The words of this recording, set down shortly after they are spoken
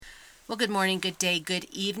Well, good morning, good day, good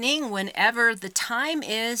evening. Whenever the time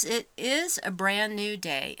is, it is a brand new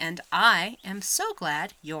day, and I am so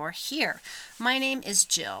glad you're here. My name is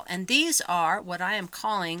Jill, and these are what I am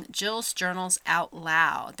calling Jill's Journals Out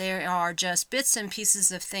Loud. They are just bits and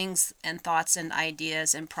pieces of things and thoughts and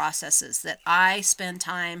ideas and processes that I spend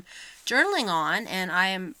time journaling on, and I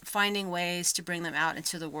am finding ways to bring them out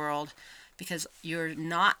into the world because you're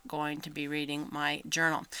not going to be reading my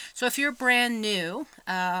journal. So if you're brand new,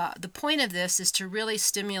 the point of this is to really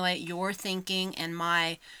stimulate your thinking, and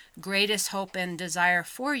my greatest hope and desire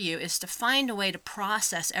for you is to find a way to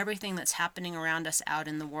process everything that's happening around us out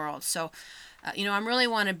in the world. So I really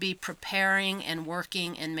want to be preparing and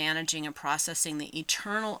working and managing and processing the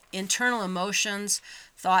internal emotions,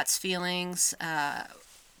 thoughts, feelings,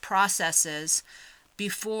 processes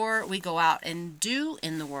before we go out and do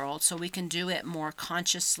in the world, so we can do it more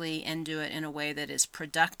consciously and do it in a way that is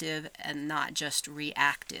productive and not just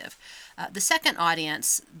reactive. The second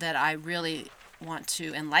audience that I really want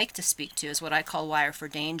to and like to speak to is what I call Wire for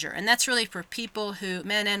Danger. And that's really for people who,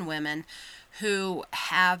 men and women, who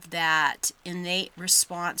have that innate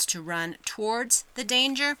response to run towards the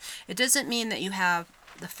danger. It doesn't mean that you have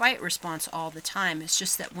the fight response all the time. It's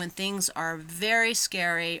just that when things are very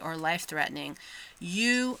scary or life-threatening,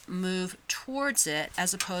 you move towards it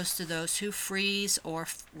as opposed to those who freeze or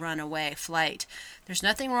run away, flight. There's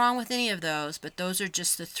nothing wrong with any of those, but those are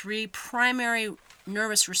just the three primary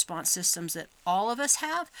nervous response systems that all of us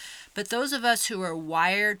have. But those of us who are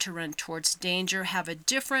wired to run towards danger have a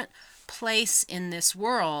different place in this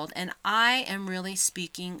world, and I am really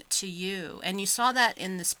speaking to you. And you saw that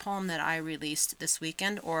in this poem that I released this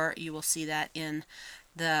weekend, or you will see that in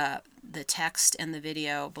the text and the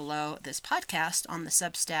video below this podcast on the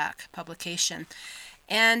Substack publication.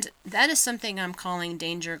 And that is something I'm calling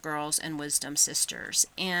Danger Girls and Wisdom Sisters.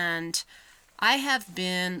 And I have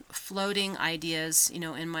been floating ideas,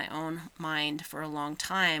 in my own mind for a long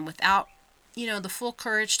time without, the full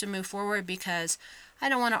courage to move forward, because I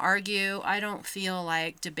don't want to argue. I don't feel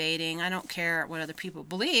like debating. I don't care what other people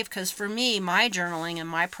believe, because for me, my journaling and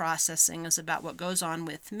my processing is about what goes on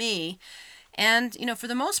with me. And, for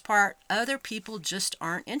the most part, other people just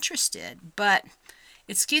aren't interested. But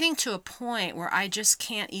it's getting to a point where I just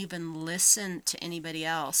can't even listen to anybody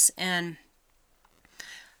else. And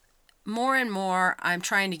more, I'm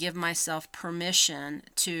trying to give myself permission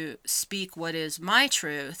to speak what is my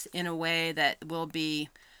truth in a way that will be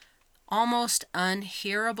almost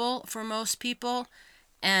unhearable for most people,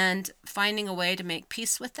 and finding a way to make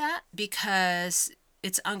peace with that, because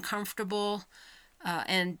it's uncomfortable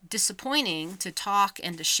and disappointing to talk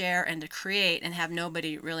and to share and to create and have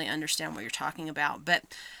nobody really understand what you're talking about. But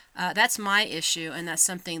that's my issue, and that's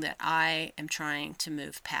something that I am trying to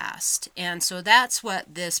move past. And so that's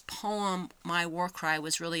what this poem, My War Cry,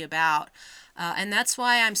 was really about. And that's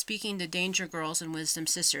why I'm speaking to Danger Girls and Wisdom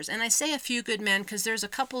Sisters. And I say a few good men because there's a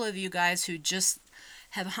couple of you guys who just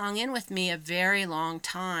have hung in with me a very long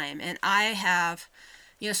time. And I have,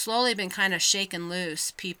 slowly been kind of shaken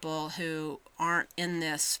loose people who aren't in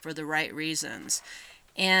this for the right reasons.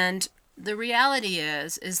 And the reality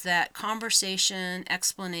is that conversation,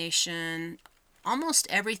 explanation, almost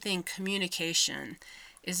everything, communication,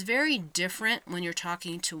 is very different when you're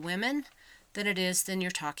talking to women than it is than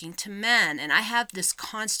you're talking to men. And I have this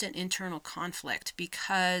constant internal conflict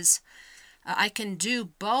because I can do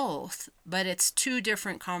both, but it's two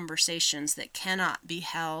different conversations that cannot be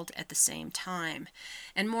held at the same time.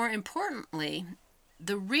 And more importantly,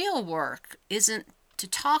 the real work isn't to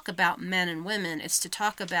talk about men and women, it's to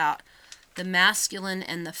talk about the masculine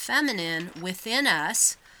and the feminine within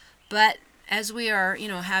us. But as we are,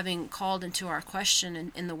 having called into our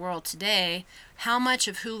question in the world today, how much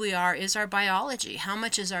of who we are is our biology? How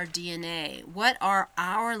much is our DNA? What are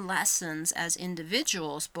our lessons as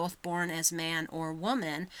individuals, both born as man or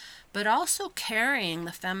woman, but also carrying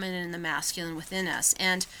the feminine and the masculine within us?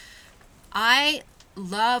 And I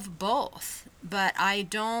love both, but I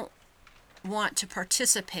don't want to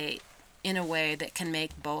participate in a way that can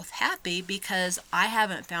make both happy, because I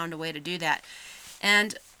haven't found a way to do that.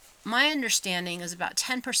 And my understanding is about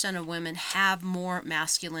 10% of women have more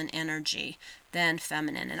masculine energy than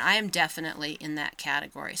feminine, and I am definitely in that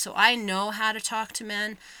category. So I know how to talk to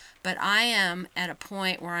men, but I am at a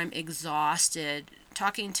point where I'm exhausted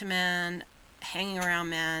talking to men, hanging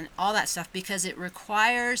around men, all that stuff, because it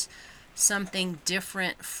requires something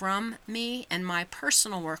different from me. And my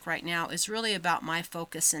personal work right now is really about my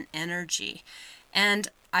focus and energy. And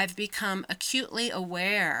I've become acutely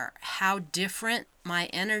aware how different my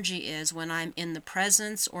energy is when I'm in the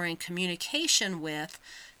presence or in communication with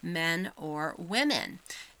men or women.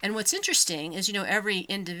 And what's interesting is, every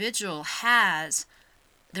individual has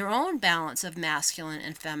their own balance of masculine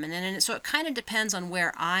and feminine. And so it kind of depends on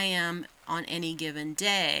where I am on any given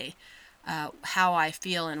day, how I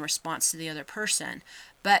feel in response to the other person.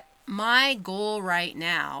 But my goal right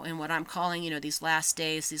now, and what I'm calling, these last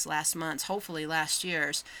days, these last months, hopefully last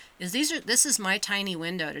years, is this is my tiny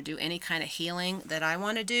window to do any kind of healing that I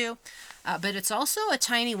want to do. But it's also a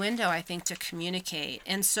tiny window, I think, to communicate.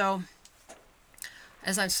 And so,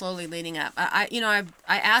 as I'm slowly leading up, I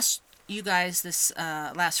asked you guys this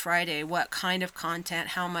last Friday what kind of content,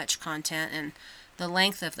 how much content, and the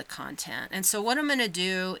length of the content. And so what I'm going to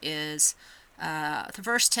do is the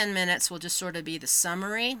first 10 minutes will just sort of be the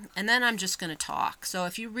summary, and then I'm just going to talk. So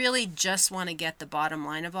if you really just want to get the bottom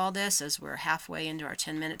line of all this, as we're halfway into our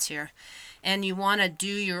 10 minutes here, and you want to do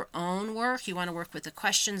your own work, you want to work with the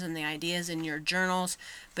questions and the ideas in your journals,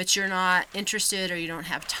 but you're not interested or you don't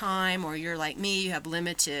have time, or you're like me, you have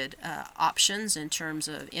limited options in terms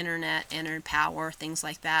of internet, power, things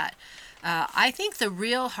like that. I think the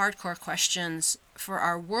real hardcore questions for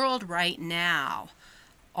our world right now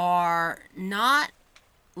are not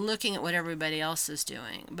looking at what everybody else is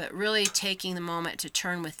doing, but really taking the moment to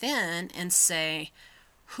turn within and say,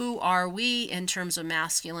 who are we in terms of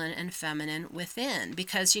masculine and feminine within?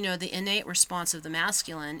 Because, the innate response of the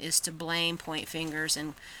masculine is to blame, point fingers,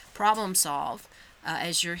 and problem solve,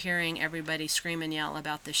 as you're hearing everybody scream and yell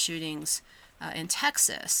about the shootings in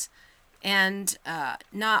Texas. And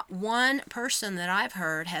not one person that I've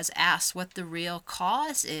heard has asked what the real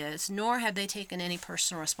cause is, nor have they taken any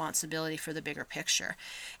personal responsibility for the bigger picture.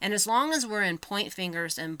 And as long as we're in point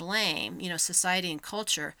fingers and blame, society and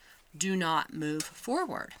culture do not move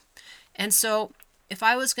forward. And so if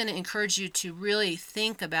I was going to encourage you to really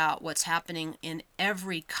think about what's happening in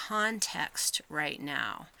every context right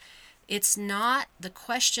now, the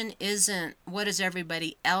question isn't what does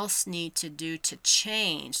everybody else need to do to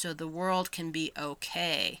change so the world can be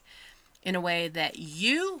okay in a way that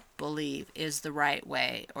you believe is the right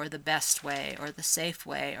way or the best way or the safe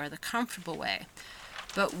way or the comfortable way.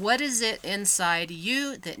 But what is it inside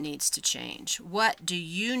you that needs to change? What do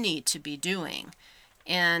you need to be doing?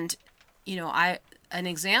 And, an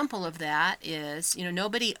example of that is,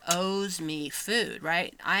 nobody owes me food,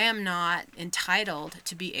 right? I am not entitled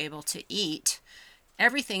to be able to eat.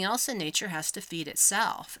 Everything else in nature has to feed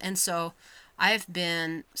itself. And so I've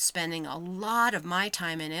been spending a lot of my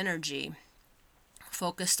time and energy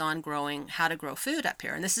focused on how to grow food up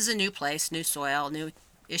here. And this is a new place, new soil, new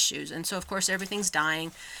issues. And so, of course, everything's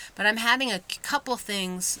dying. But I'm having a couple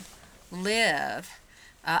things live.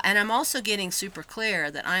 And I'm also getting super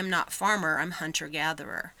clear that I'm not farmer, I'm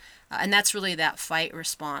hunter-gatherer. And that's really that fight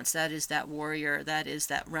response. That is that warrior. That is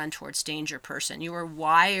that run towards danger person. You are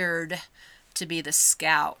wired to be the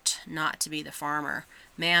scout, not to be the farmer,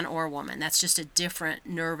 man or woman. That's just a different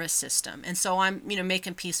nervous system. And so I'm,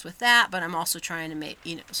 making peace with that, but I'm also trying to make,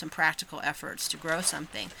 some practical efforts to grow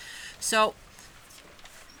something. So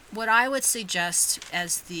what I would suggest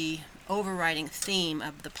as the overriding theme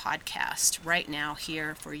of the podcast right now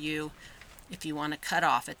here for you, if you want to cut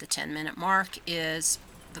off at the 10-minute mark, is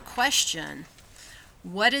the question,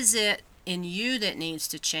 what is it in you that needs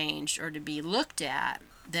to change or to be looked at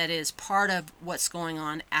that is part of what's going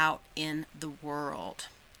on out in the world?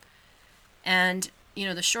 And,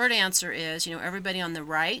 the short answer is, everybody on the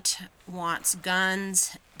right wants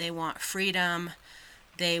guns, they want freedom,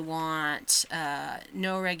 they want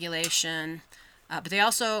no regulation, but they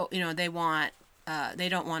also, they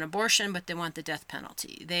don't want abortion, but they want the death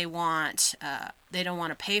penalty. They don't want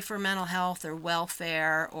to pay for mental health or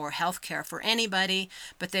welfare or health care for anybody,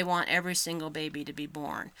 but they want every single baby to be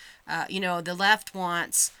born. The left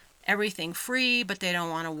wants everything free, but they don't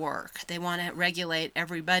want to work. They want to regulate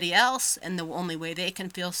everybody else, and the only way they can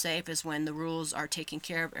feel safe is when the rules are taking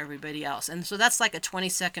care of everybody else. And so that's like a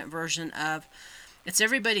 20-second version of it's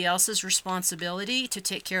everybody else's responsibility to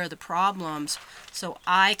take care of the problems so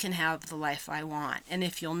I can have the life I want. And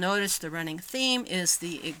if you'll notice, the running theme is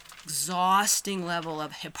the exhausting level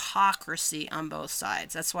of hypocrisy on both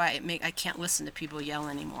sides. That's why I can't listen to people yell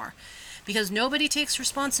anymore, because nobody takes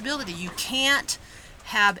responsibility. You can't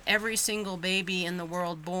have every single baby in the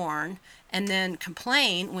world born and then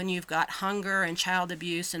complain when you've got hunger and child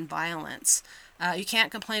abuse and violence. You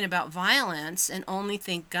can't complain about violence and only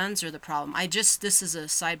think guns are the problem. This is a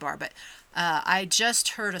sidebar, but I just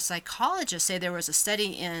heard a psychologist say there was a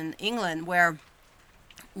study in England where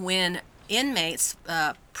when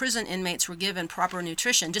prison inmates were given proper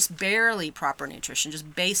nutrition, just barely proper nutrition,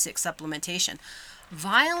 just basic supplementation,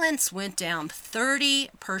 violence went down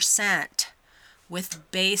 30%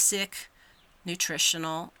 with basic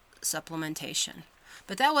nutritional supplementation.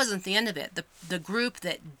 But that wasn't the end of it. The group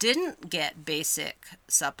that didn't get basic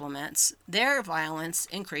supplements, their violence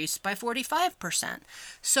increased by 45%.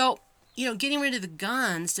 So, getting rid of the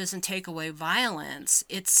guns doesn't take away violence.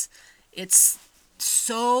 It's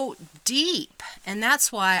so deep. And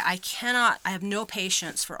that's why I have no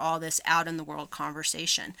patience for all this out in the world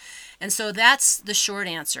conversation. And so that's the short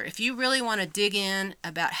answer. If you really want to dig in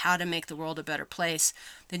about how to make the world a better place,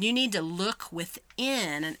 then you need to look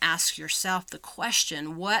within and ask yourself the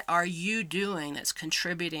question, what are you doing that's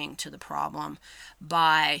contributing to the problem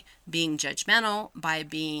by being judgmental, by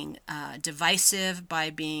being divisive,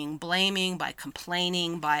 by being blaming, by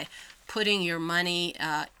complaining, by putting your money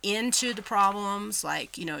into the problems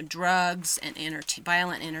like, drugs and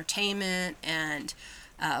violent entertainment and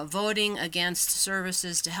voting against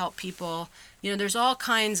services to help people. There's all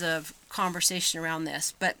kinds of conversation around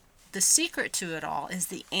this, but the secret to it all is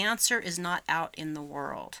the answer is not out in the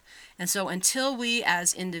world. And so until we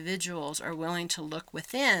as individuals are willing to look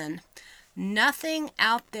within, nothing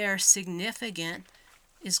out there significant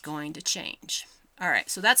is going to change. All right,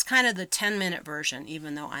 so that's kind of the 10-minute version,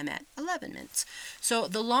 even though I'm at 11 minutes. So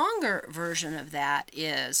the longer version of that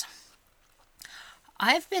is,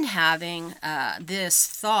 I've been having this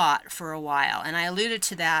thought for a while, and I alluded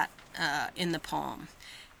to that in the poem.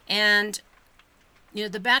 And,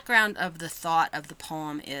 the background of the thought of the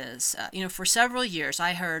poem is, for several years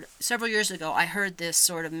ago, I heard this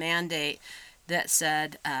sort of mandate that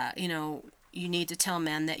said, you need to tell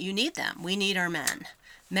men that you need them. We need our men.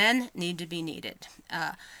 Men need to be needed.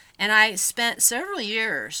 And I spent several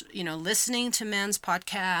years, listening to men's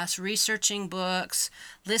podcasts, researching books,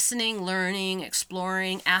 listening, learning,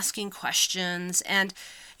 exploring, asking questions. And,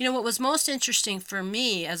 what was most interesting for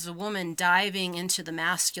me as a woman diving into the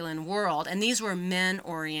masculine world, and these were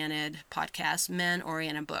men-oriented podcasts,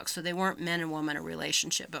 men-oriented books. So they weren't men and women or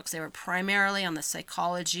relationship books. They were primarily on the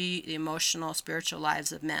psychology, the emotional, spiritual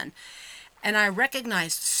lives of men. And I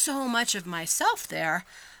recognized so much of myself there.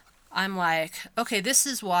 I'm like, okay, this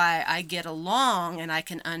is why I get along and I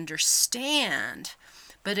can understand.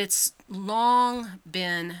 But it's long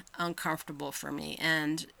been uncomfortable for me.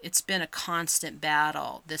 And it's been a constant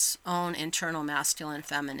battle, this own internal masculine,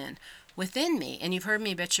 feminine within me. And you've heard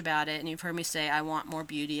me bitch about it. And you've heard me say, I want more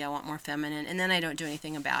beauty. I want more feminine. And then I don't do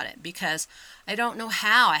anything about it because I don't know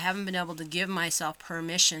how. I haven't been able to give myself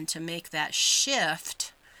permission to make that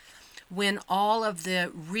shift when all of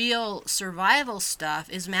the real survival stuff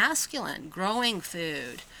is masculine, growing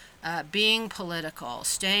food, being political,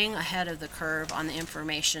 staying ahead of the curve on the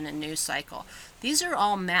information and news cycle. These are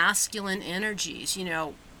all masculine energies,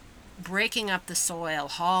 breaking up the soil,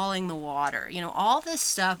 hauling the water, all this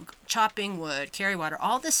stuff, chopping wood, carry water,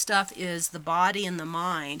 all this stuff is the body and the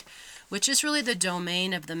mind, which is really the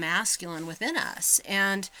domain of the masculine within us.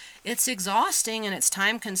 And it's exhausting and it's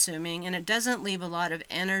time consuming and it doesn't leave a lot of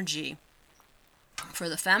energy for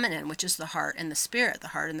the feminine, which is the heart and the spirit, the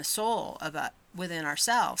heart and the soul of within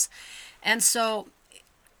ourselves. And so,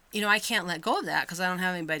 I can't let go of that because I don't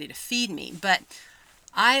have anybody to feed me. But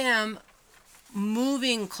I am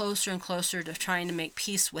moving closer and closer to trying to make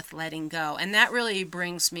peace with letting go. And that really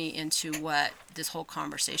brings me into what this whole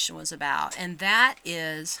conversation was about. And that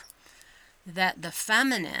is that the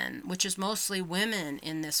feminine, which is mostly women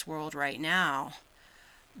in this world right now,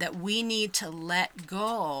 that we need to let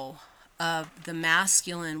go of the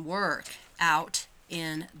masculine work out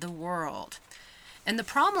in the world. And the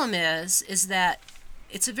problem is that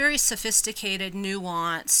it's a very sophisticated,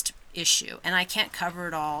 nuanced issue, and I can't cover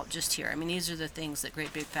it all just here. I mean, these are the things that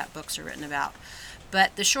great big fat books are written about.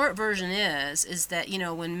 But the short version is that,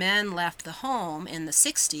 when men left the home in the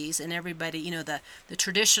 60s and everybody, the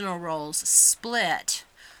traditional roles split,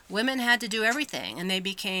 women had to do everything, and they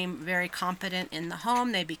became very competent in the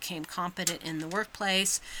home. They became competent in the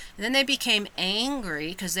workplace. And then they became angry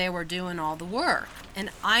because they were doing all the work. And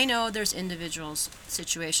I know there's individuals,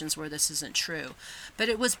 situations where this isn't true. But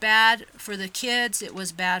it was bad for the kids. It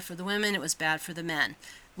was bad for the women. It was bad for the men.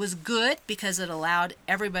 It was good because it allowed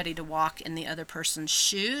everybody to walk in the other person's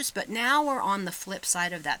shoes. But now we're on the flip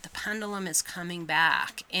side of that. The pendulum is coming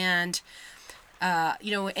back. And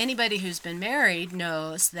anybody who's been married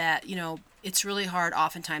knows that, it's really hard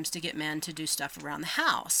oftentimes to get men to do stuff around the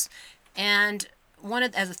house. And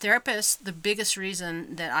as a therapist, the biggest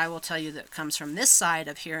reason that I will tell you that comes from this side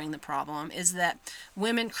of hearing the problem is that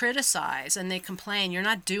women criticize and they complain, you're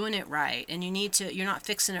not doing it right, and you're not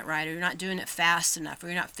fixing it right, or you're not doing it fast enough, or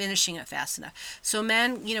you're not finishing it fast enough. So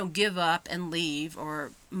men, give up and leave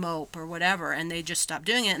or mope or whatever, and they just stop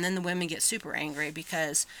doing it. And then the women get super angry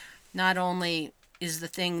because not only is the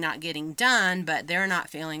thing not getting done, but they're not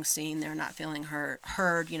feeling seen, they're not feeling heard,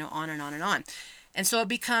 on and on and on. And so it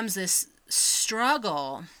becomes this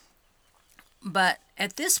struggle. But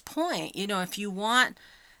at this point, if you want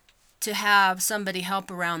to have somebody help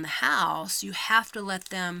around the house, you have to let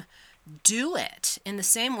them do it. In the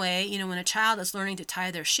same way, when a child is learning to tie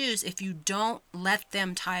their shoes, if you don't let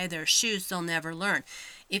them tie their shoes, they'll never learn.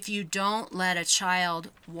 If you don't let a child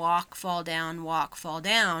walk, fall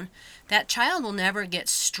down, that child will never get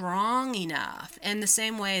strong enough. And the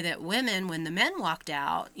same way that women, when the men walked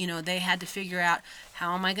out, they had to figure out,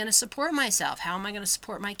 how am I going to support myself? How am I going to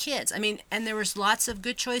support my kids? And there was lots of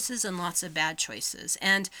good choices and lots of bad choices.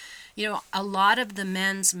 And a lot of the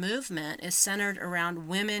men's movement is centered around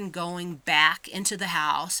women going back into the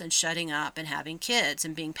house and shutting up and having kids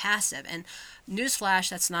and being passive. And newsflash,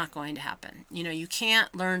 that's not going to happen. You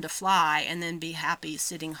can't learn to fly and then be happy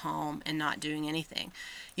sitting home and not doing anything.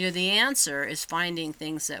 The answer is finding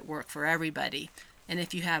things that work for everybody. And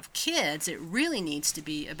if you have kids, it really needs to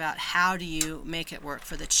be about how do you make it work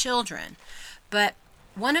for the children. But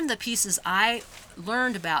one of the pieces I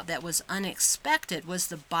learned about that was unexpected was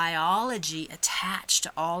the biology attached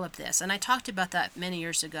to all of this. And I talked about that many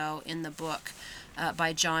years ago in the book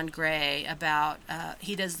by John Gray about,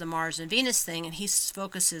 he does the Mars and Venus thing, and he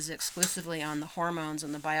focuses exclusively on the hormones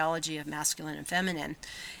and the biology of masculine and feminine,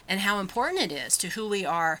 and how important it is to who we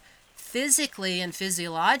are physically and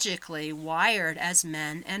physiologically wired as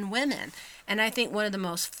men and women. And I think one of the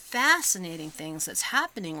most fascinating things that's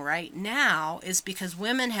happening right now is because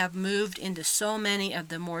women have moved into so many of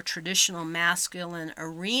the more traditional masculine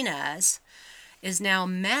arenas, is now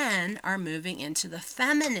men are moving into the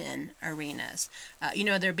feminine arenas.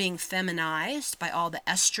 They're being feminized by all the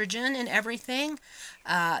estrogen and everything.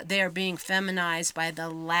 They're being feminized by the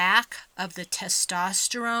lack of the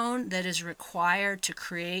testosterone that is required to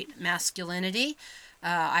create masculinity.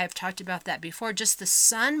 I've talked about that before. Just the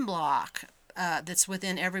sunblock that's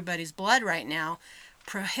within everybody's blood right now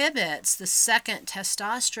prohibits the second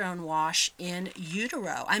testosterone wash in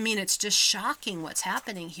utero. It's just shocking what's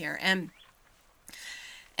happening here.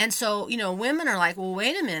 And so, women are like, well,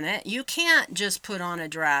 wait a minute, you can't just put on a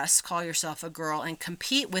dress, call yourself a girl, and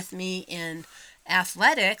compete with me in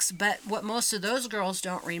athletics. But what most of those girls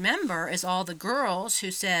don't remember is all the girls who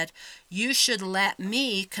said, you should let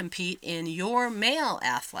me compete in your male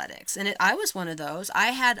athletics. And I was one of those. I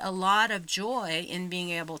had a lot of joy in being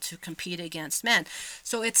able to compete against men.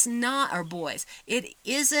 So it's not, or boys, it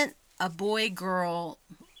isn't a boy-girl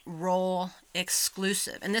role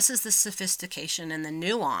exclusive. And this is the sophistication and the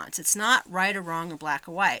nuance. It's not right or wrong or black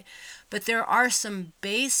or white, but there are some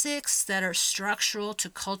basics that are structural to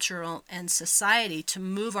cultural and society to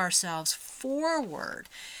move ourselves forward.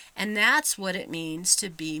 And that's what it means to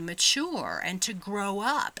be mature and to grow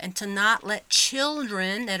up and to not let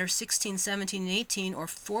children that are 16, 17, 18 or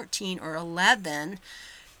 14 or 11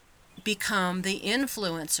 become the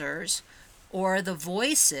influencers or the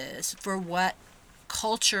voices for what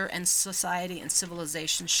culture and society and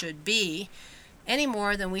civilization should be, any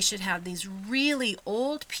more than we should have these really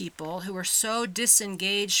old people who are so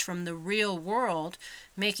disengaged from the real world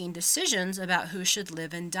making decisions about who should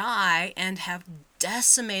live and die and have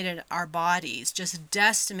decimated our bodies.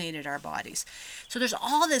 So there's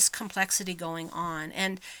all this complexity going on.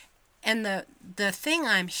 And the thing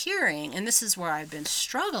I'm hearing, and this is where I've been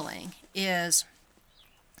struggling, is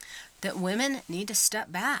that women need to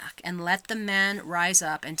step back and let the men rise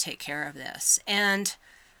up and take care of this. And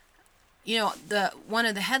one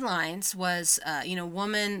of the headlines was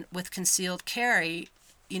woman with concealed carry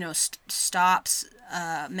stops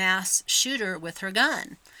mass shooter with her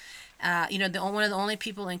gun. One of the only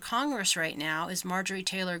people in Congress right now is Marjorie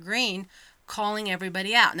Taylor Greene, calling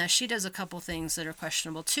everybody out. Now, she does a couple things that are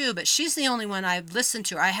questionable too, but she's the only one I've listened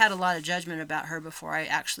to. I had a lot of judgment about her before I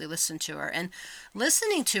actually listened to her. And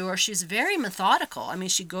listening to her, she's very methodical.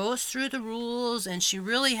 She goes through the rules and she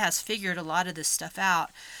really has figured a lot of this stuff out.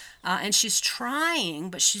 And she's trying,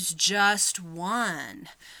 but she's just one.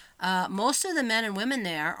 Most of the men and women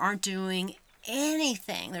there aren't doing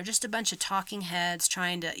anything. They're just a bunch of talking heads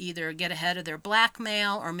trying to either get ahead of their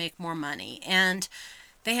blackmail or make more money. And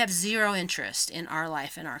they have zero interest in our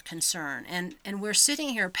life and our concern. And we're sitting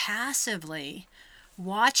here passively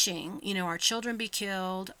watching, our children be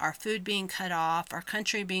killed, our food being cut off, our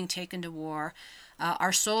country being taken to war,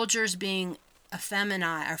 our soldiers being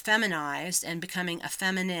feminized and becoming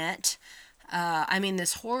effeminate.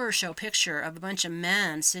 This horror show picture of a bunch of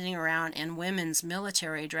men sitting around in women's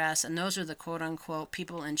military dress, and those are the quote-unquote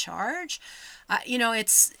people in charge.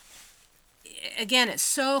 It's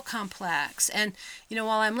so complex. And, while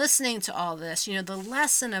I'm listening to all this, the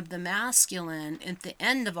lesson of the masculine at the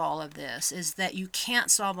end of all of this is that you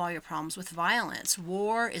can't solve all your problems with violence.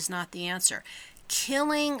 War is not the answer.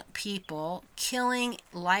 killing people, killing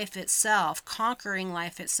life itself, conquering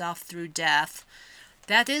life itself through death,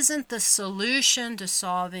 that isn't the solution to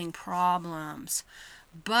solving problems.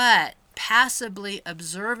 But passively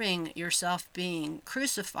observing yourself being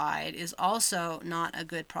crucified is also not a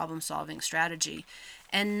good problem-solving strategy.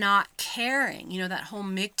 And not caring, that whole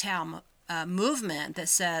MGTOW movement that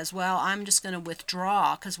says, well, I'm just going to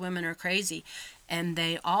withdraw because women are crazy. And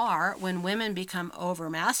they are. When women become over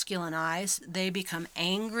masculinized, they become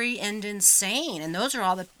angry and insane. And those are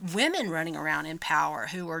all the women running around in power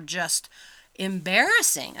who are just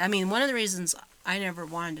embarrassing. I mean, one of the reasons I never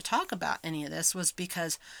wanted to talk about any of this was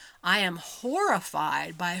because I am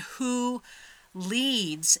horrified by who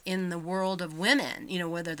leads in the world of women,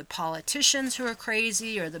 whether the politicians who are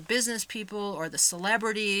crazy or the business people or the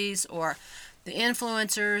celebrities or the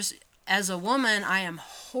influencers. As a woman, I am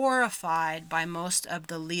horrified by most of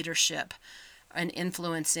the leadership and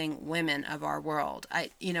influencing women of our world.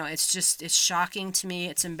 It's shocking to me.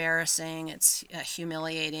 It's embarrassing. It's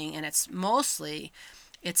humiliating. And it's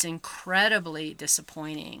incredibly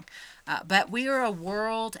disappointing. But we are a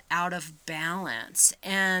world out of balance.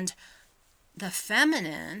 And the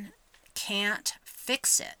feminine can't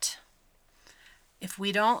fix it. If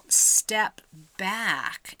we don't step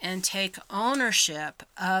back and take ownership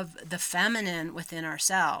of the feminine within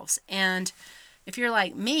ourselves. And if you're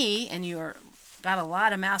like me and you're got a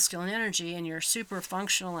lot of masculine energy and you're super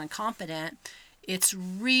functional and competent, it's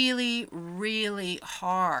really, really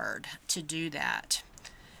hard to do that.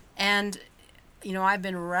 And I've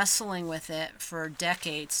been wrestling with it for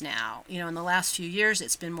decades now. In the last few years,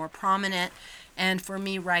 it's been more prominent. And for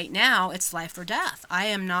me right now, it's life or death. I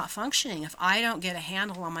am not functioning. If I don't get a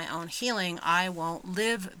handle on my own healing, I won't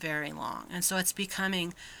live very long. And so it's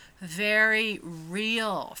becoming very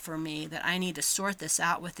real for me that I need to sort this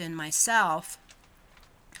out within myself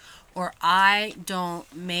or I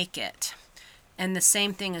don't make it. And the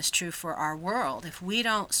same thing is true for our world. If we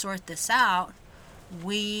don't sort this out,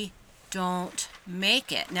 we don't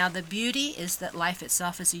make it. Now, the beauty is that life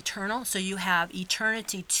itself is eternal, so you have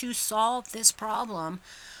eternity to solve this problem.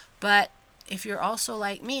 But if you're also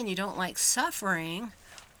like me and you don't like suffering,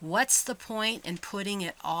 what's the point in putting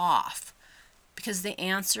it off? Because the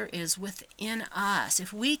answer is within us.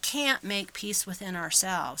 If we can't make peace within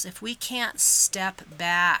ourselves, if we can't step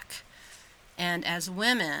back and as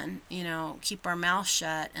women, keep our mouth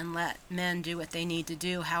shut and let men do what they need to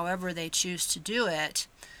do, however they choose to do it,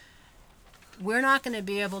 we're not going to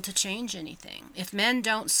be able to change anything. If men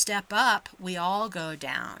don't step up, we all go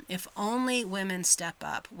down. If only women step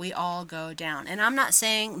up, we all go down. And I'm not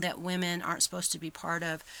saying that women aren't supposed to be part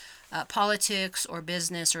of politics or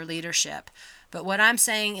business or leadership. But what I'm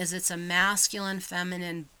saying is it's a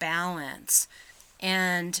masculine-feminine balance.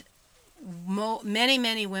 And many,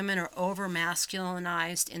 many women are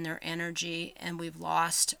over-masculinized in their energy, and we've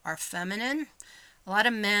lost our feminine. A lot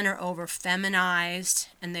of men are over-feminized,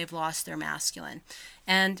 and they've lost their masculine.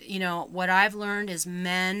 And, what I've learned is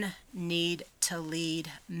men need to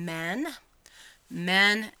lead men.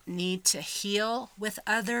 Men need to heal with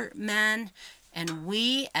other men. And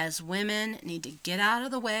we, as women, need to get out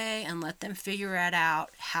of the way and let them figure it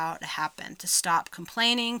out how it happened. To stop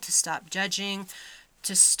complaining, to stop judging,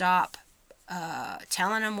 to stop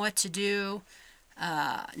telling them what to do.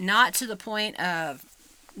 Not to the point of,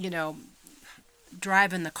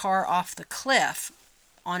 driving the car off the cliff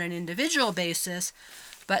on an individual basis,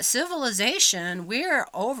 but civilization, we're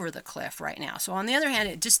over the cliff right now. So on the other hand,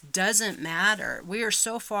 it just doesn't matter. We are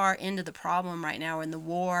so far into the problem right now in the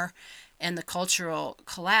war and the cultural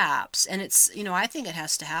collapse. And it's, I think it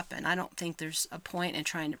has to happen. I don't think there's a point in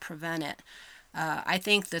trying to prevent it. I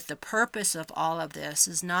think that the purpose of all of this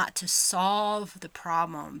is not to solve the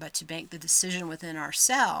problem, but to make the decision within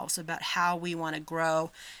ourselves about how we want to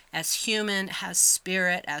grow as human, as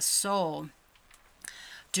spirit, as soul.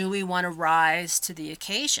 Do we want to rise to the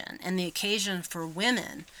occasion? And the occasion for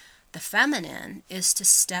women, the feminine, is to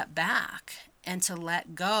step back and to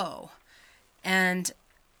let go. And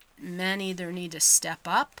men either need to step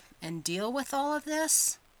up and deal with all of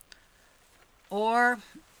this, or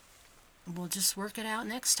we'll just work it out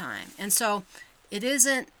next time. And so it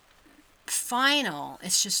isn't final.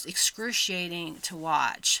 It's just excruciating to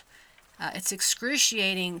watch. It's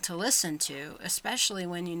excruciating to listen to, especially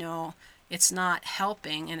when it's not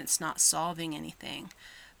helping and it's not solving anything.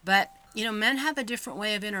 But, men have a different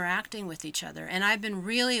way of interacting with each other. And I've been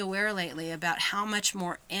really aware lately about how much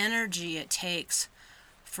more energy it takes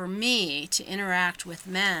for me to interact with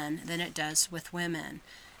men than it does with women.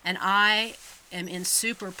 And I am in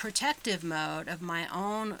super protective mode of my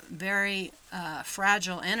own very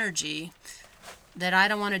fragile energy that I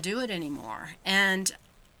don't want to do it anymore. And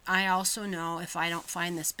I also know if I don't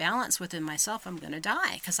find this balance within myself, I'm going to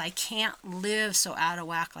die, because I can't live so out of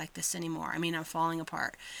whack like this anymore. I mean, I'm falling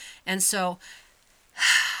apart. And so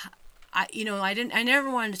I never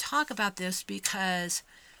wanted to talk about this because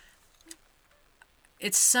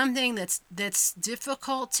it's something that's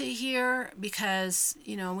difficult to hear, because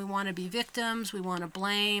we want to be victims, we want to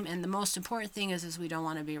blame, and the most important thing is we don't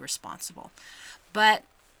want to be responsible. But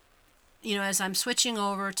as I'm switching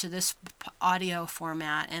over to this audio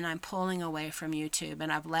format and I'm pulling away from YouTube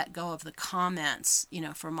and I've let go of the comments,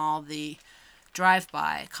 from all the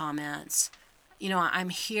drive-by comments, I'm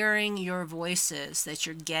hearing your voices, that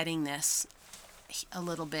you're getting this a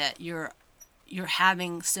little bit. You're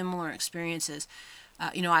having similar experiences.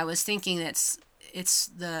 I was thinking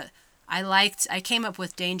I came up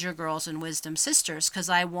with Danger Girls and Wisdom Sisters because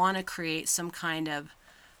I want to create some kind of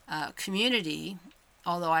community,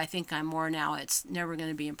 although I think I'm more now, it's never going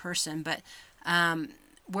to be in person, but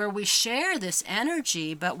where we share this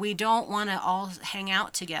energy, but we don't want to all hang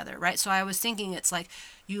out together, right? So I was thinking it's like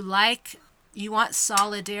you want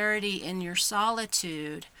solidarity in your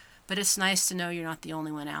solitude, but it's nice to know you're not the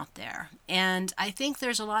only one out there. And I think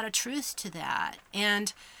there's a lot of truth to that.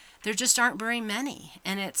 And there just aren't very many.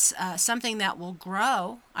 And it's something that will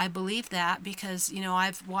grow. I believe that because,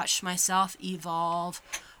 I've watched myself evolve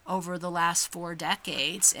over the last 4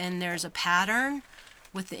 decades. And there's a pattern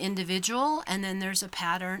with the individual, and then there's a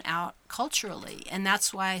pattern out culturally. And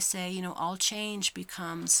that's why I say, all change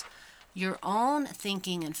becomes your own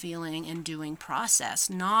thinking and feeling and doing process,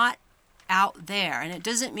 not out there. And it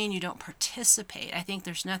doesn't mean you don't participate. I think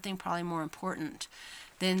there's nothing probably more important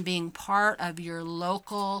than being part of your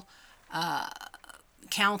local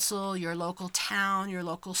council, your local town, your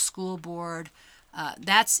local school board.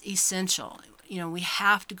 That's essential. We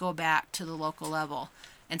have to go back to the local level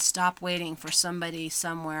and stop waiting for somebody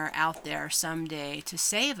somewhere out there someday to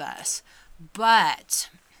save us. But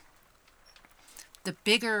the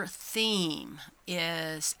bigger theme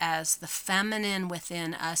is, as the feminine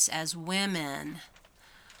within us as women,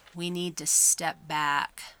 we need to step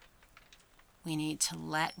back. We need to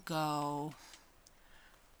let go.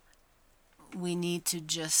 We need to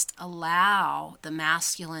just allow the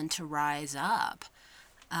masculine to rise up.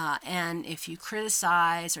 And if you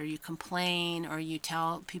criticize or you complain or you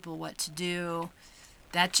tell people what to do,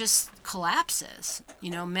 that just collapses.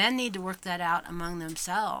 Men need to work that out among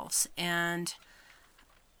themselves. And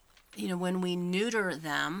when we neuter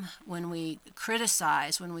them, when we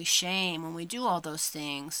criticize, when we shame, when we do all those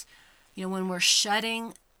things, when we're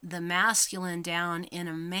shutting the masculine down in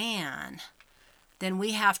a man, then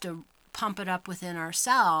we have to pump it up within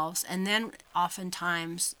ourselves. And then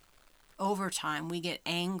oftentimes, over time, we get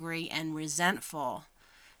angry and resentful,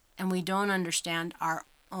 and we don't understand our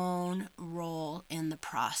own role in the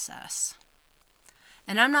process.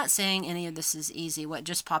 And I'm not saying any of this is easy. What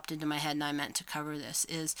just popped into my head, and I meant to cover this,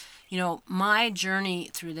 is, my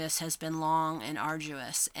journey through this has been long and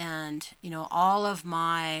arduous. And, all of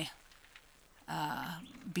my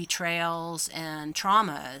betrayals and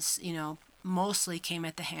traumas, mostly came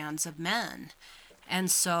at the hands of men.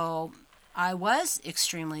 And so I was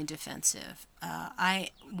extremely defensive. I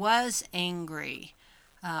was angry.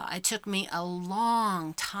 It took me a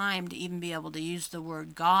long time to even be able to use the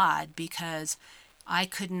word God, because I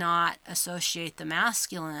could not associate the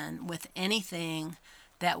masculine with anything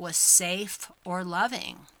that was safe or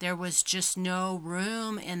loving. There was just no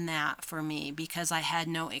room in that for me because I had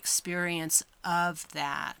no experience of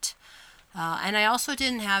that. And I also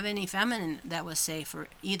didn't have any feminine that was safe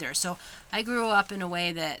either. So I grew up in a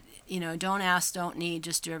way that, don't ask, don't need,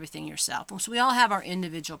 just do everything yourself. So we all have our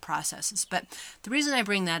individual processes. But the reason I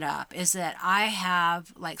bring that up is that I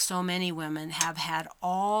have, like so many women, have had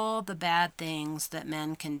all the bad things that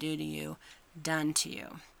men can do to you done to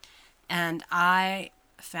you. And I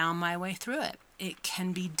found my way through it. It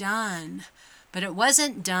can be done, but it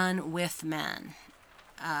wasn't done with men.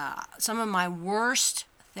 Some of my worst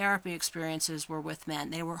therapy experiences were with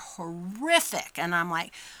men. They were horrific. And I'm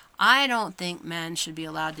like, I don't think men should be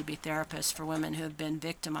allowed to be therapists for women who have been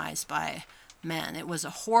victimized by men. It was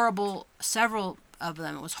several of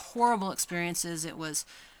them, it was horrible experiences. It was,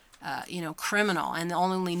 criminal. And I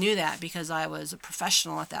only knew that because I was a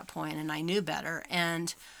professional at that point and I knew better.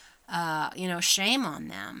 And, shame on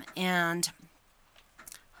them. And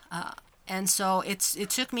so it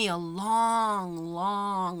took me a long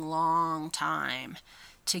time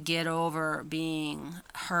to get over being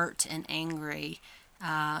hurt and angry.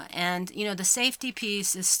 And the safety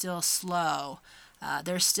piece is still slow.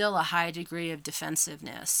 There's still a high degree of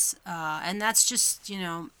defensiveness. And that's just,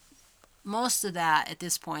 most of that at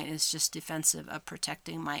this point is just defensive of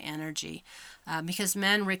protecting my energy, because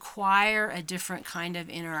men require a different kind of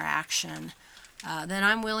interaction than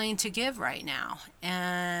I'm willing to give right now.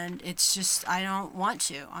 And it's just, I don't want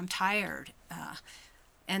to. I'm tired.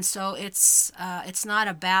 And so it's not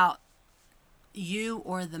about you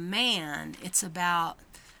or the man. It's about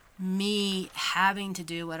me having to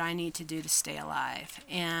do what I need to do to stay alive.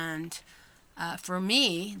 And for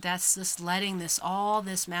me, that's just letting all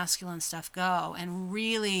this masculine stuff go and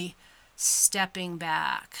really stepping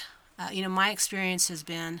back. My experience has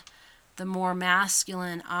been, the more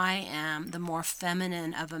masculine I am, the more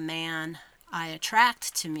feminine of a man I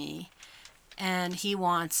attract to me. And he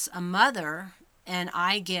wants a mother, and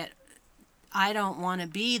I don't want to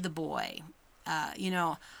be the boy.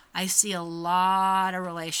 I see a lot of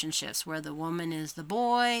relationships where the woman is the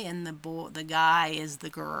boy and the guy is the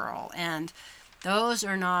girl. And those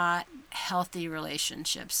are not healthy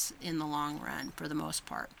relationships in the long run for the most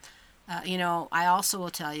part. I also will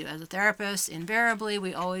tell you, as a therapist, invariably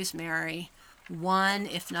we always marry one,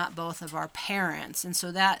 if not both, of our parents. And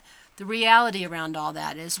so that the reality around all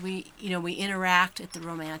that is we interact at the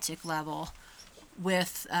romantic level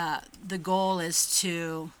with the goal is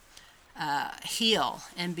to heal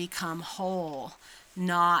and become whole,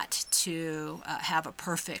 not to have a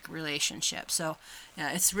perfect relationship. So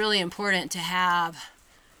it's really important to have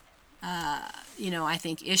I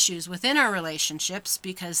think issues within our relationships,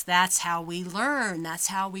 because that's how we learn, that's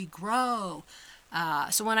how we grow.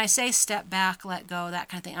 So when I say step back, let go, that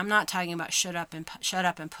kind of thing, I'm not talking about shut up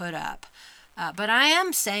and put up, but I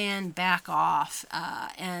am saying back off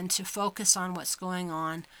and to focus on what's going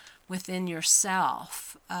on within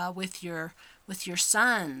yourself, with your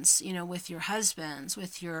sons, with your husbands,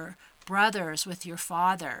 with your brothers, with your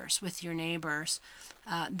fathers, with your neighbors.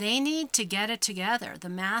 They need to get it together. The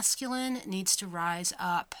masculine needs to rise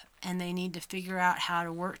up, and they need to figure out how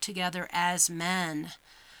to work together as men.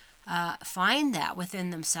 Find that within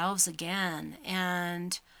themselves again.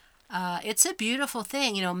 And it's a beautiful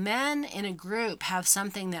thing. Men in a group have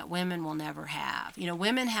something that women will never have.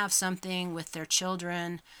 Women have something with their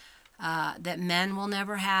children that men will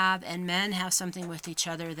never have, and men have something with each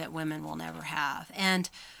other that women will never have. And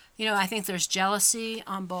I think there's jealousy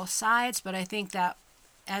on both sides, but I think that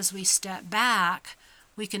as we step back,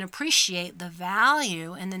 we can appreciate the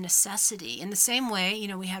value and the necessity. In the same way,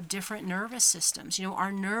 we have different nervous systems.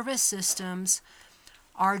 Our nervous systems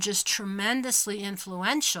are just tremendously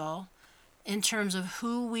influential in terms of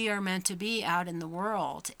who we are meant to be out in the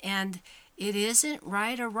world. And it isn't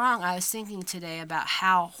right or wrong. I was thinking today about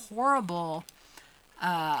how horrible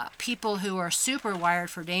people who are super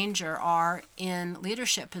wired for danger are in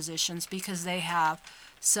leadership positions, because they have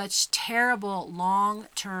such terrible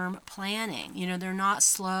long-term planning. They're not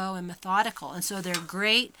slow and methodical. And so they're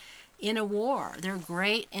great in a war. They're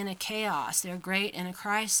great in a chaos. They're great in a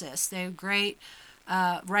crisis. They're great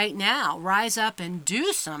right now. Rise up and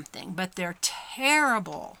do something. But they're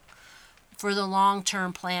terrible for the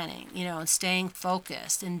long-term planning, and staying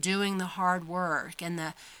focused and doing the hard work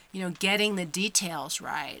and getting the details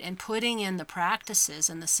right and putting in the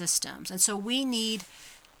practices and the systems. And so we need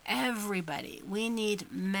everybody. We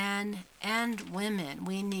need men and women.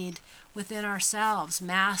 We need within ourselves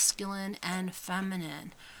masculine and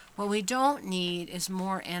feminine. What we don't need is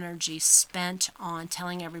more energy spent on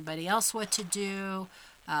telling everybody else what to do,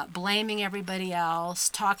 blaming everybody else,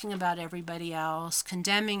 talking about everybody else,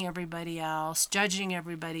 condemning everybody else, judging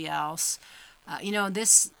everybody else.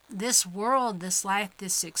 This world, this life,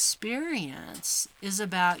 this experience is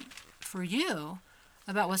about, for you,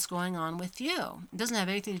 about what's going on with you. It doesn't have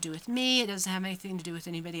anything to do with me. It doesn't have anything to do with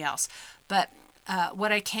anybody else. But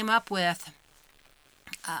what I came up with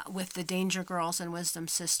the Danger Girls and Wisdom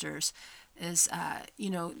Sisters is,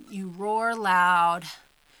 you roar loud,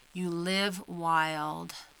 you live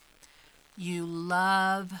wild, you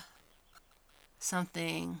love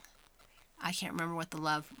something. I can't remember what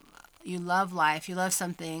you love life, you love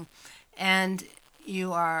something, and you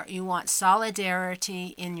want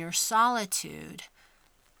solidarity in your solitude.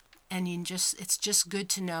 And it's just good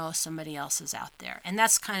to know somebody else is out there. And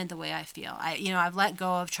that's kind of the way I feel. I've let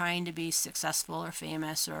go of trying to be successful or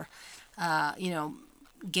famous or,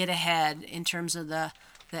 get ahead in terms of the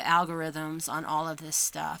algorithms on all of this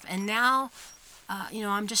stuff. And now,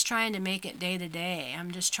 I'm just trying to make it day to day.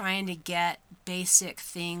 I'm just trying to get basic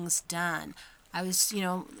things done.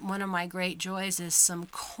 One of my great joys is some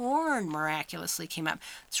corn miraculously came up.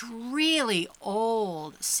 It's really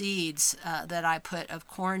old seeds that I put of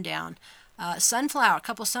corn down. A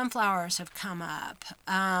couple sunflowers have come up.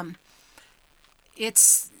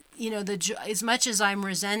 It's, as much as I'm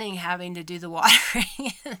resenting having to do the watering,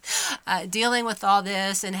 dealing with all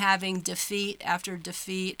this and having defeat after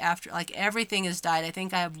defeat after, like, everything has died. I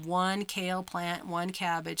think I have one kale plant, one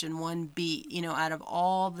cabbage, and one beet. Out of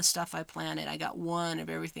all the stuff I planted, I got one of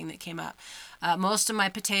everything that came up. Most of my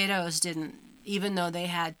potatoes didn't, even though they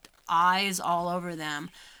had eyes all over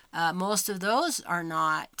them. Most of those are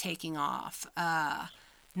not taking off.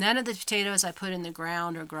 None of the potatoes I put in the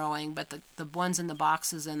ground are growing, but the ones in the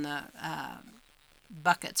boxes and the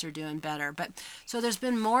buckets are doing better. But so there's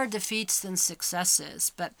been more defeats than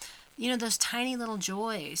successes. But those tiny little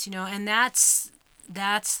joys, and that's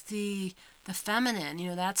the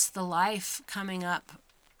feminine. That's the life coming up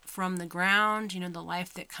from the ground. The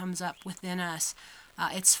life that comes up within us.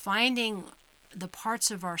 It's finding the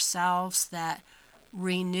parts of ourselves that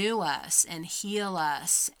renew us and heal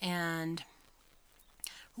us and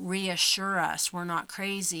reassure us we're not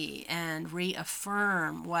crazy and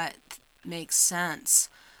reaffirm what makes sense.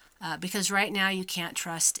 Because right now you can't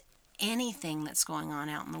trust anything that's going on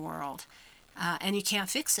out in the world, and you can't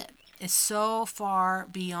fix it. It's so far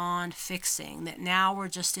beyond fixing that now we're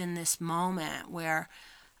just in this moment where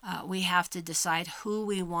we have to decide who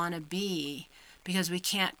we want to be, because we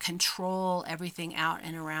can't control everything out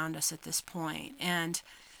and around us at this point. And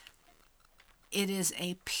it is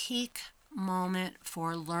a peak moment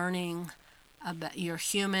for learning about your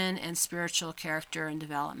human and spiritual character and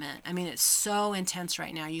development. I mean, it's so intense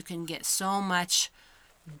right now. You can get so much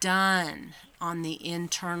done on the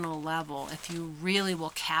internal level if you really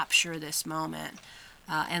will capture this moment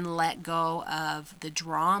and let go of the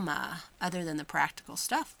drama other than the practical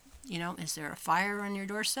stuff. Is there a fire on your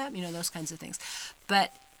doorstep? Those kinds of things.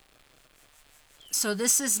 But so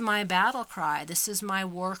this is my battle cry. This is my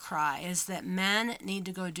war cry, is that men need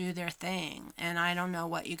to go do their thing. And I don't know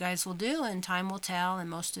what you guys will do, and time will tell. And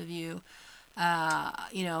most of you, I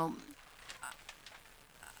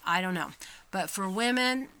don't know. But for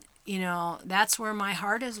women, that's where my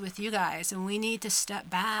heart is with you guys. And we need to step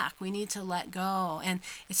back. We need to let go. And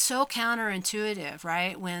it's so counterintuitive,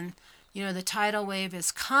 right? When the tidal wave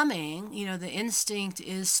is coming, the instinct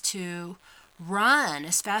is to run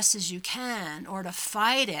as fast as you can or to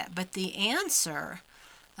fight it. But the answer,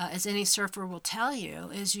 as any surfer will tell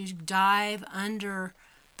you, is you dive under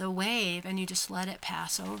the wave and you just let it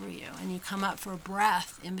pass over you. And you come up for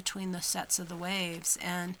breath in between the sets of the waves.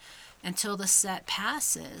 And until the set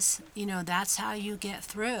passes, that's how you get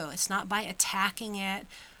through. It's not by attacking it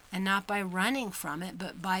and not by running from it,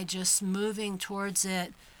 but by just moving towards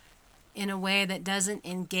it in a way that doesn't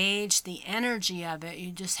engage the energy of it.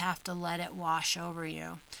 You just have to let it wash over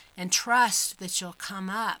you and trust that you'll come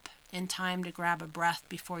up in time to grab a breath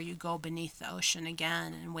before you go beneath the ocean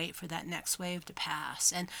again and wait for that next wave to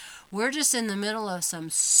pass. And we're just in the middle of some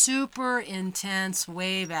super intense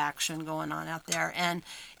wave action going on out there, and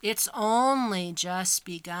it's only just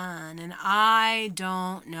begun, and I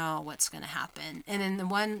don't know what's going to happen. And in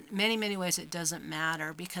many ways it doesn't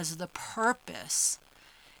matter, because the purpose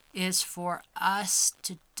is for us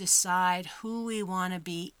to decide who we want to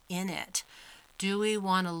be in it. Do we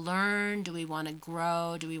want to learn? Do we want to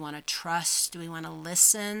grow? Do we want to trust? Do we want to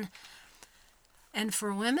listen? And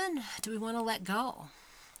for women, do we want to let go?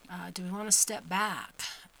 Do we want to step back?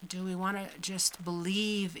 Do we want to just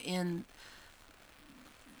believe in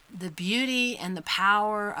the beauty and the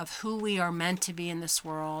power of who we are meant to be in this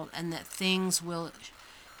world, and that things will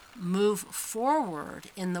move forward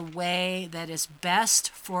in the way that is best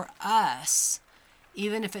for us,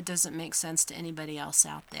 even if it doesn't make sense to anybody else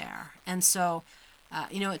out there? And so,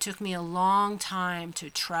 it took me a long time to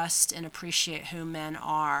trust and appreciate who men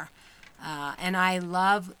are. And I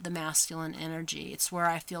love the masculine energy. It's where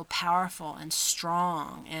I feel powerful and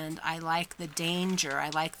strong, and I like the danger. I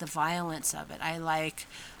like the violence of it. I like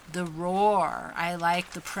the roar. I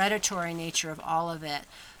like the predatory nature of all of it.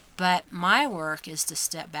 But my work is to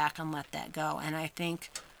step back and let that go. And I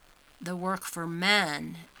think the work for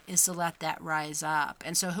men is to let that rise up.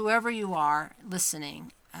 And so whoever you are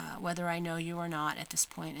listening, whether I know you or not at this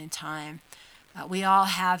point in time, we all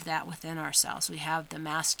have that within ourselves. We have the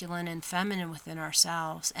masculine and feminine within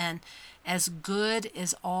ourselves. And as good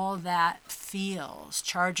as all that feels,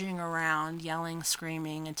 charging around, yelling,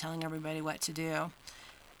 screaming, and telling everybody what to do,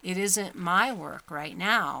 it isn't my work right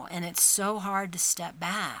now, and it's so hard to step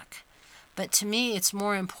back. But to me, it's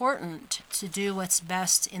more important to do what's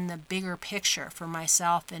best in the bigger picture for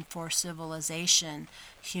myself and for civilization,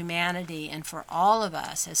 humanity, and for all of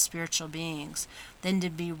us as spiritual beings than to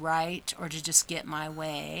be right or to just get my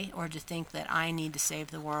way or to think that I need to save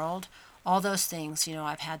the world. All those things,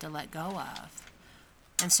 I've had to let go of.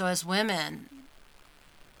 And so as women,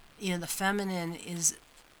 the feminine is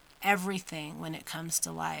everything when it comes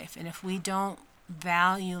to life. And if we don't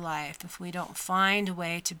value life, if we don't find a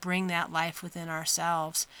way to bring that life within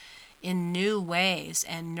ourselves in new ways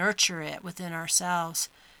and nurture it within ourselves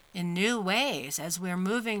in new ways as we're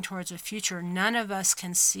moving towards a future none of us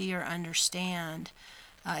can see or understand,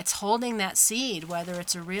 it's holding that seed, whether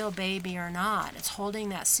it's a real baby or not. It's holding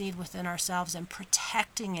that seed within ourselves and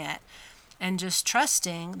protecting it, and just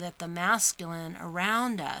trusting that the masculine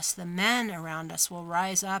around us, the men around us, will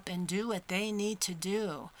rise up and do what they need to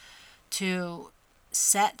do to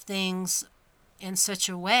set things in such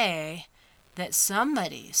a way that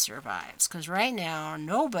somebody survives. Because right now,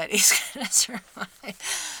 nobody's going to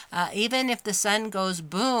survive. Even if the sun goes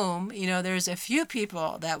boom, there's a few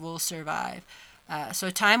people that will survive. So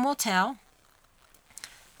time will tell.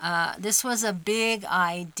 This was a big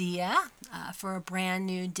idea for a brand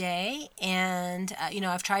new day. And,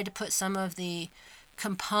 I've tried to put some of the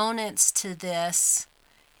components to this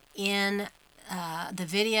in the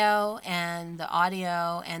video and the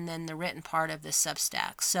audio and then the written part of the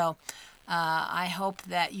Substack. So I hope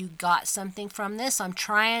that you got something from this. I'm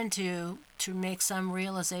trying to make some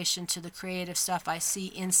realization to the creative stuff I see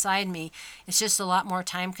inside me. It's just a lot more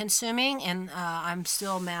time consuming, and I'm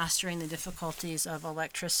still mastering the difficulties of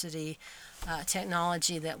electricity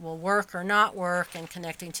technology that will work or not work, and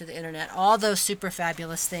connecting to the internet, all those super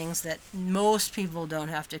fabulous things that most people don't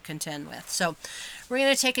have to contend with. So we're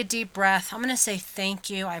going to take a deep breath. I'm going to say thank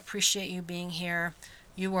you. I appreciate you being here.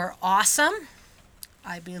 You are awesome.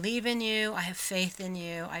 I believe in you. I have faith in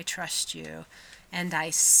you. I trust you. And I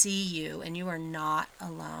see you. And you are not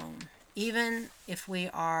alone. Even if we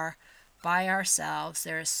are by ourselves,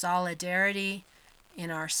 there is solidarity in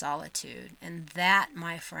our solitude. And that,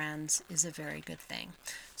 my friends, is a very good thing.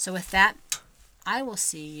 So with that, I will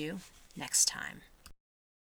see you next time.